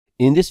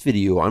In this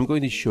video, I'm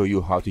going to show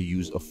you how to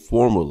use a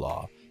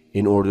formula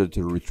in order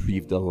to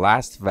retrieve the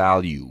last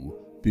value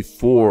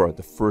before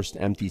the first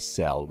empty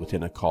cell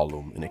within a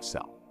column in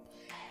Excel.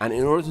 And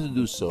in order to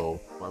do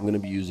so, I'm going to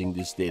be using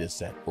this data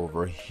set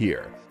over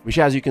here, which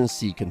as you can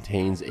see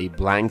contains a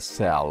blank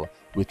cell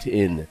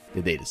within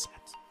the data set.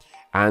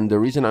 And the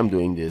reason I'm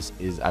doing this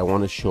is I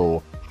want to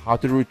show how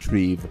to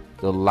retrieve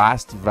the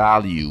last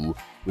value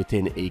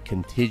within a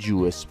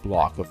contiguous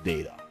block of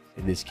data.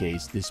 In this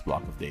case, this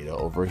block of data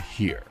over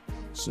here.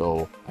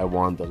 So I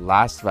want the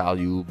last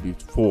value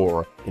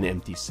before an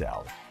empty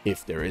cell,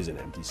 if there is an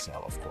empty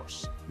cell, of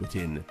course,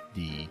 within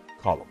the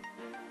column.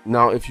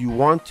 Now, if you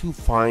want to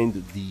find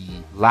the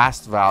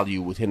last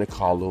value within a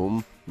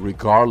column,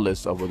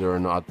 regardless of whether or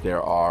not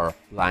there are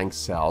blank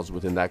cells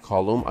within that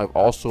column, I've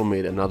also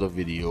made another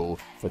video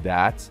for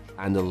that,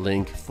 and the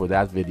link for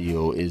that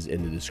video is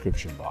in the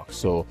description box.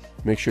 So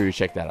make sure you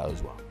check that out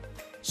as well.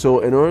 So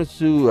in order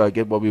to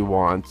get what we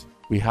want,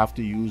 we have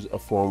to use a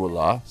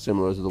formula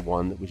similar to the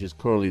one which is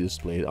currently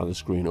displayed on the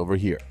screen over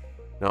here.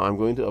 Now I'm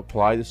going to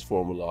apply this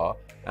formula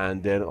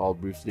and then I'll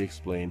briefly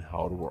explain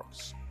how it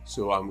works.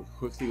 So I'm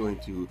quickly going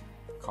to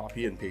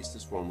copy and paste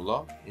this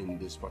formula in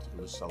this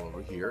particular cell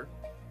over here,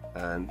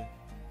 and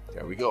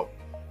there we go.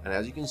 And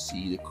as you can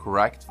see, the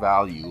correct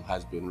value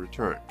has been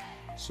returned.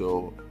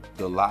 So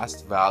the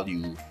last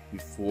value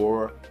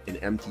before an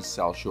empty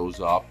cell shows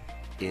up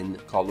in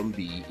column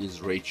B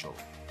is Rachel.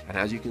 And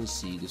as you can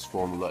see, this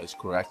formula is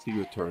correctly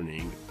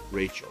returning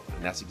Rachel,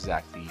 and that's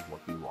exactly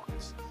what we want.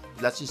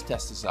 Let's just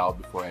test this out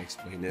before I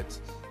explain it.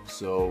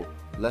 So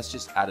let's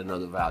just add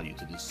another value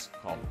to this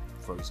column.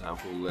 For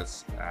example,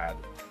 let's add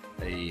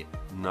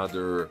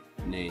another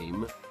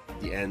name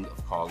at the end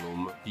of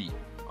column B.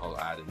 I'll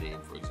add a name,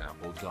 for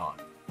example, Dawn.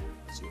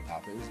 See what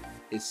happens?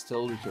 It's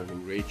still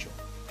returning Rachel,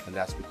 and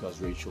that's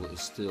because Rachel is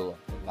still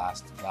the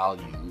last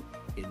value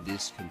in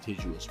this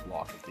contiguous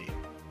block of data.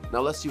 Now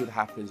let's see what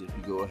happens if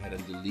we go ahead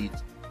and delete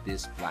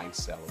this blank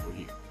cell over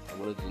here. I'm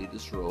going to delete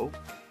this row.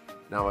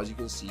 Now as you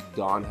can see,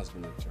 Dawn has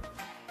been returned,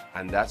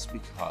 and that's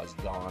because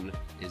Dawn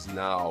is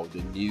now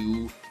the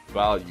new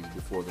value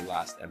before the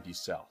last empty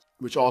cell,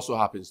 which also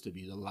happens to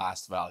be the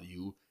last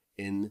value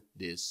in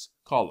this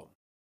column.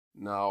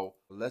 Now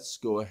let's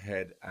go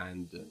ahead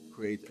and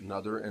create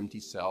another empty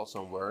cell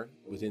somewhere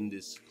within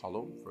this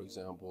column. For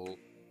example,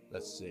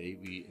 let's say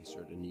we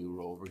insert a new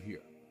row over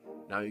here.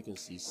 Now you can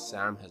see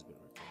Sam has been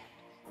returned,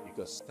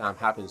 because Sam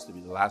happens to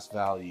be the last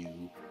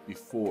value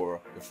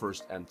before the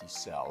first empty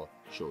cell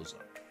shows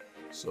up.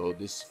 So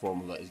this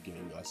formula is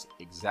giving us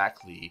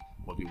exactly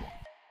what we want.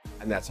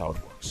 And that's how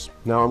it works.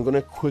 Now I'm going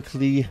to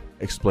quickly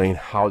explain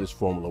how this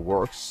formula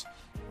works,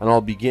 and I'll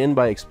begin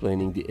by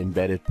explaining the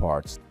embedded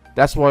parts.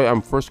 That's why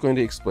I'm first going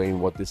to explain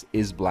what this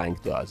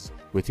isBlank does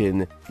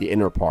within the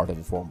inner part of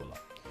the formula.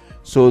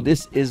 So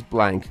this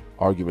isBlank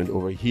argument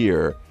over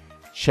here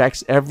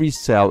checks every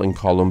cell in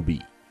column B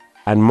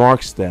and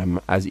marks them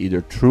as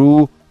either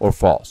true or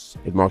false.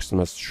 It marks them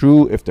as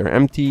true if they're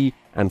empty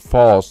and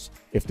false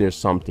if there's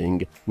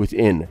something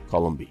within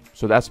column B.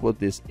 So that's what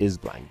this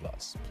isBlank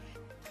does.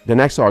 The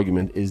next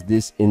argument is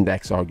this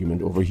index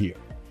argument over here.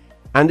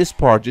 And this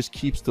part just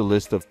keeps the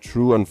list of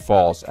true and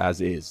false as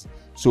is,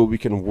 so we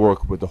can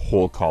work with the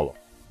whole column.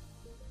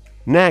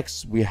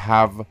 Next, we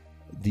have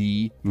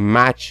the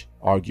match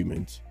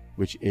argument,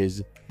 which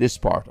is this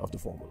part of the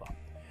formula.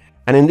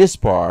 And in this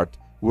part,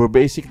 we're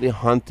basically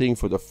hunting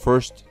for the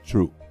first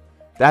true.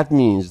 That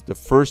means the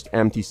first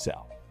empty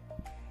cell.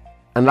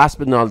 And last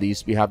but not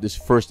least, we have this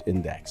first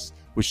index,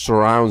 which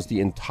surrounds the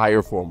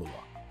entire formula.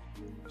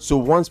 So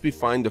once we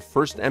find the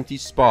first empty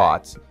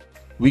spot,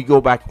 we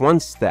go back one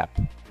step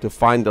to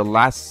find the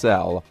last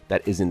cell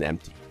that isn't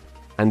empty.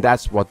 And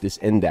that's what this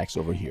index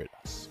over here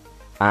does.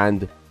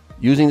 And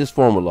using this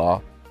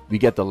formula, we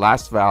get the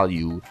last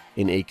value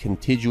in a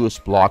contiguous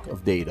block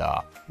of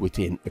data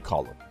within a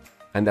column.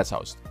 And that's how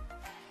it's done.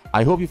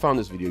 I hope you found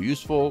this video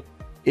useful.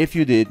 If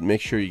you did, make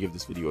sure you give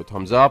this video a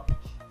thumbs up.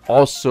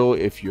 Also,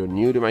 if you're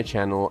new to my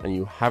channel and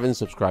you haven't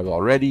subscribed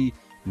already,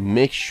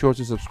 make sure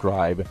to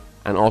subscribe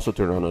and also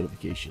turn on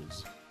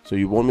notifications so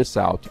you won't miss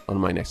out on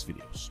my next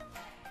videos.